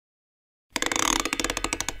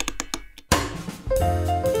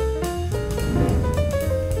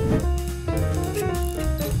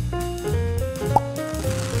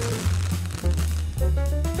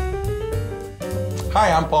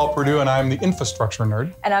Hi, I'm Paul Perdue, and I'm the infrastructure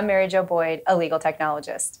nerd. And I'm Mary Jo Boyd, a legal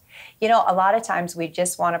technologist. You know, a lot of times we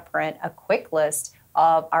just want to print a quick list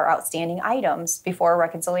of our outstanding items before a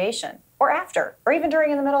reconciliation, or after, or even during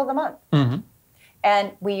in the middle of the month. Mm-hmm.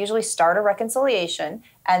 And we usually start a reconciliation,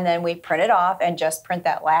 and then we print it off and just print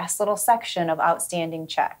that last little section of outstanding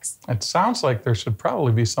checks. It sounds like there should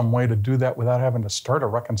probably be some way to do that without having to start a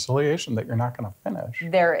reconciliation that you're not going to finish.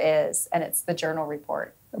 There is, and it's the journal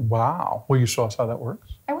report. Wow. Will you show us how that works?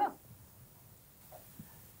 I will.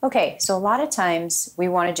 Okay, so a lot of times we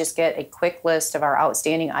want to just get a quick list of our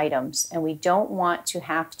outstanding items, and we don't want to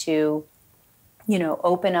have to,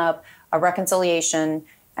 open up a reconciliation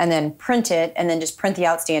and then print it and then just print the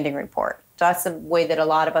outstanding report. So that's the way that a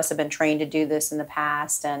lot of us have been trained to do this in the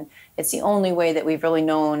past, and it's the only way that we've really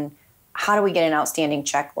known how do we get an outstanding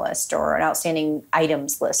checklist or an outstanding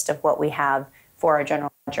items list of what we have for our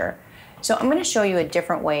general ledger. So I'm going to show you a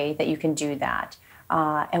different way that you can do that.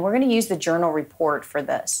 And we're going to use the journal report for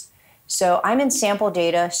this. So I'm in sample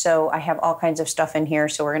data, so I have all kinds of stuff in here,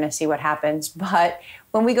 so we're going to see what happens. But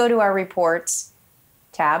when we go to our reports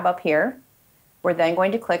tab up here, we're then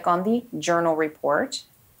going to click on the journal report.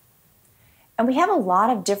 And we have a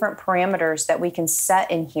lot of different parameters that we can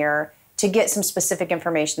set in here to get some specific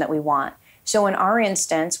information that we want. So in our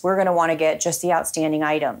instance, we're going to want to get just the outstanding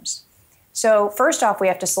items. So first off, we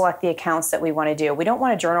have to select the accounts that we want to do. We don't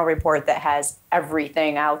want a journal report that has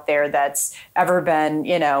everything out there that's ever been,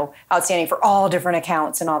 outstanding for all different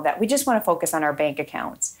accounts and all that. We just want to focus on our bank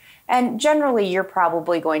accounts. And generally, you're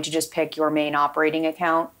probably going to just pick your main operating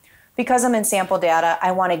account. Because I'm in sample data,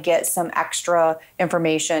 I want to get some extra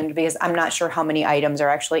information because I'm not sure how many items are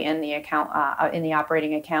actually in the account, in the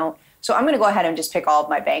operating account. So I'm going to go ahead and just pick all of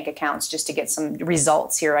my bank accounts just to get some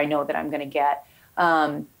results here I know that I'm going to get.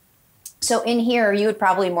 So in here, you would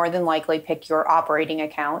probably more than likely pick your operating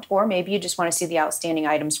account, or maybe you just want to see the outstanding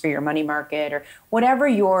items for your money market or whatever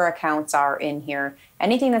your accounts are in here.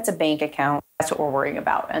 Anything that's a bank account, that's what we're worrying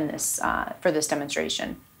about in this for this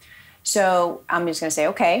demonstration. So I'm just going to say,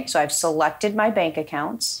 okay, so I've selected my bank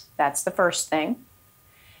accounts. That's the first thing.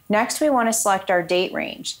 Next, we want to select our date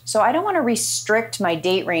range. So I don't want to restrict my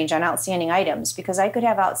date range on outstanding items because I could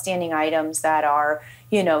have outstanding items that are,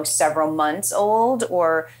 several months old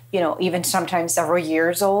or, even sometimes several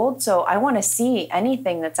years old. So I want to see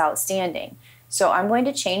anything that's outstanding. So I'm going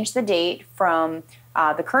to change the date from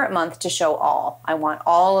the current month to show all. I want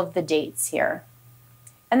all of the dates here.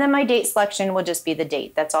 And then my date selection will just be the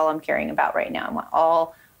date. That's all I'm caring about right now. I want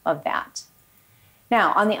all of that.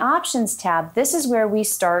 Now, on the Options tab, this is where we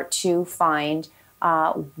start to find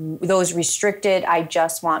those restricted, I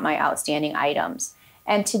just want my outstanding items.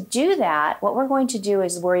 And to do that, what we're going to do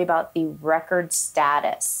is worry about the record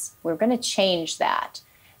status. We're going to change that.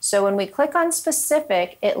 So when we click on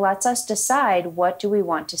specific, it lets us decide what do we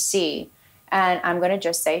want to see. And I'm going to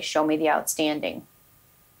just say, show me the outstanding.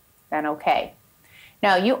 Then okay.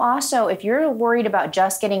 Now, you also, if you're worried about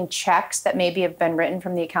just getting checks that maybe have been written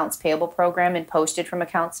from the accounts payable program and posted from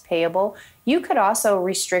accounts payable, you could also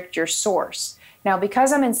restrict your source. Now,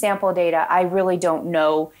 because I'm in sample data, I really don't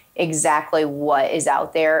know exactly what is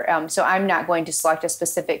out there. So I'm not going to select a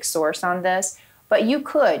specific source on this, but you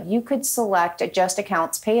could select just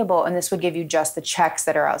accounts payable, and this would give you just the checks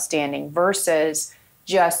that are outstanding versus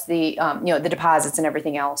just the, the deposits and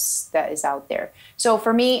everything else that is out there. So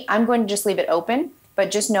for me, I'm going to just leave it open. But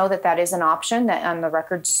just know that that is an option that on the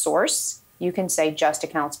record source, you can say just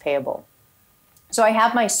accounts payable. So I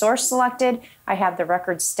have my source selected. I have the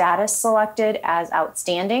record status selected as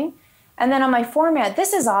outstanding. And then on my format,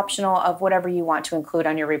 this is optional of whatever you want to include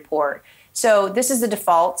on your report. So this is the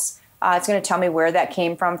defaults. It's going to tell me where that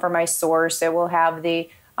came from for my source. It will have the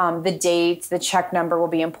dates, the check number will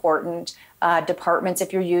be important, departments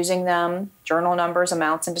if you're using them, journal numbers,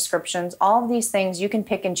 amounts, and descriptions. All of these things, you can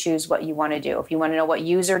pick and choose what you want to do. If you want to know what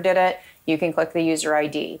user did it, you can click the user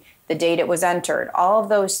ID, the date it was entered. All of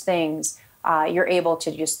those things, you're able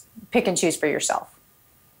to just pick and choose for yourself.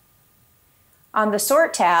 On the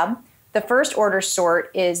Sort tab, the first order sort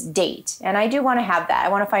is date, and I do want to have that. I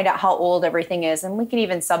want to find out how old everything is, and we can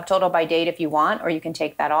even subtotal by date if you want, or you can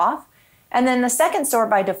take that off. And then the second sort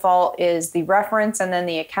by default is the reference and then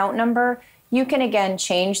the account number. You can again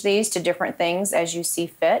change these to different things as you see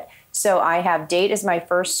fit. So I have date as my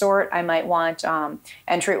first sort. I might want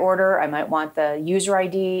entry order. I might want the user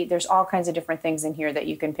ID. There's all kinds of different things in here that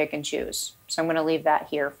you can pick and choose. So I'm going to leave that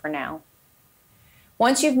here for now.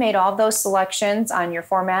 Once you've made all those selections on your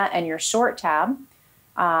format and your sort tab,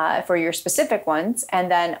 for your specific ones,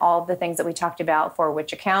 and then all of the things that we talked about for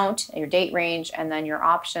which account, your date range, and then your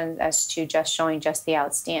options as to just showing just the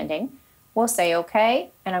outstanding. We'll say okay,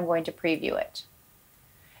 and I'm going to preview it.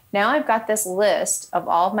 Now I've got this list of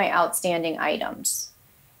all of my outstanding items.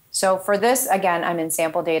 So for this, again, I'm in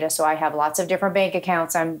sample data, so I have lots of different bank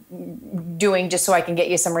accounts I'm doing just so I can get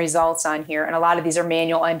you some results on here. And a lot of these are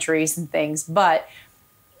manual entries and things, but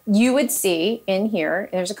you would see in here,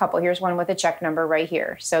 there's a couple. Here's one with a check number right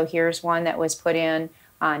here. So here's one that was put in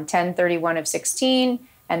on 10/31 of 16,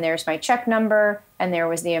 and there's my check number, and there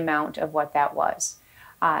was the amount of what that was.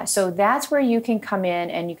 So that's where you can come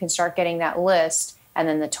in and you can start getting that list and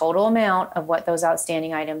then the total amount of what those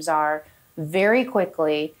outstanding items are very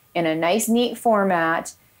quickly in a nice, neat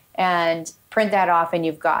format, and print that off and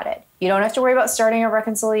you've got it. You don't have to worry about starting a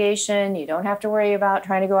reconciliation. You don't have to worry about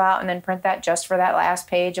trying to go out and then print that just for that last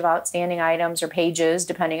page of outstanding items or pages,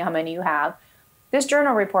 depending on how many you have. This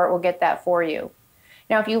journal report will get that for you.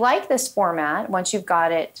 Now, if you like this format, once you've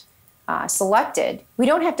got it selected, we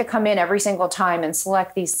don't have to come in every single time and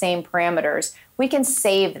select these same parameters. We can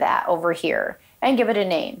save that over here and give it a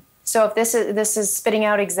name. So if this is spitting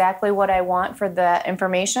out exactly what I want for the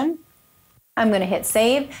information, I'm going to hit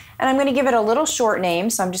save, and I'm going to give it a little short name,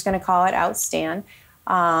 so I'm just going to call it Outstand.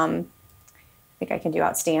 I think I can do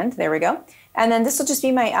Outstand. There we go. And then this will just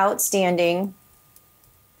be my outstanding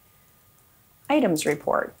items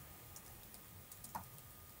report.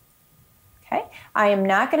 Okay. I am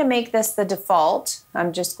not going to make this the default.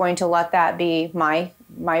 I'm just going to let that be my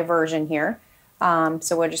version here.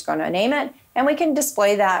 So we're just going to name it, and we can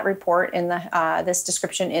display that report in the this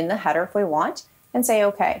description in the header if we want, and say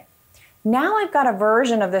OK. Now I've got a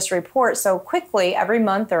version of this report, so quickly every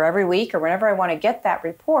month or every week or whenever I want to get that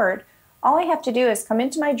report, all I have to do is come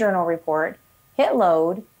into my journal report, hit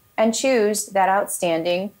load, and choose that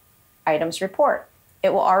outstanding items report.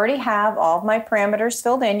 It will already have all of my parameters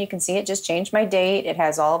filled in. You can see it just changed my date. It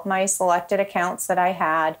has all of my selected accounts that I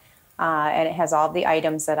had, and it has all of the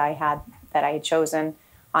items that I had chosen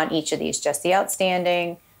on each of these, just the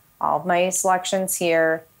outstanding, all of my selections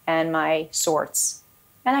here, and my sorts.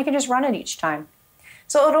 And I can just run it each time.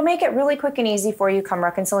 So it'll make it really quick and easy for you come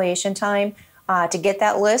reconciliation time to get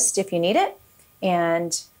that list if you need it.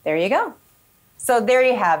 And there you go. So there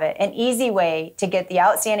you have it, an easy way to get the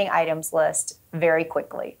outstanding items list very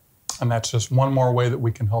quickly. And that's just one more way that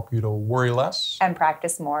we can help you to worry less and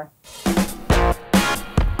practice more.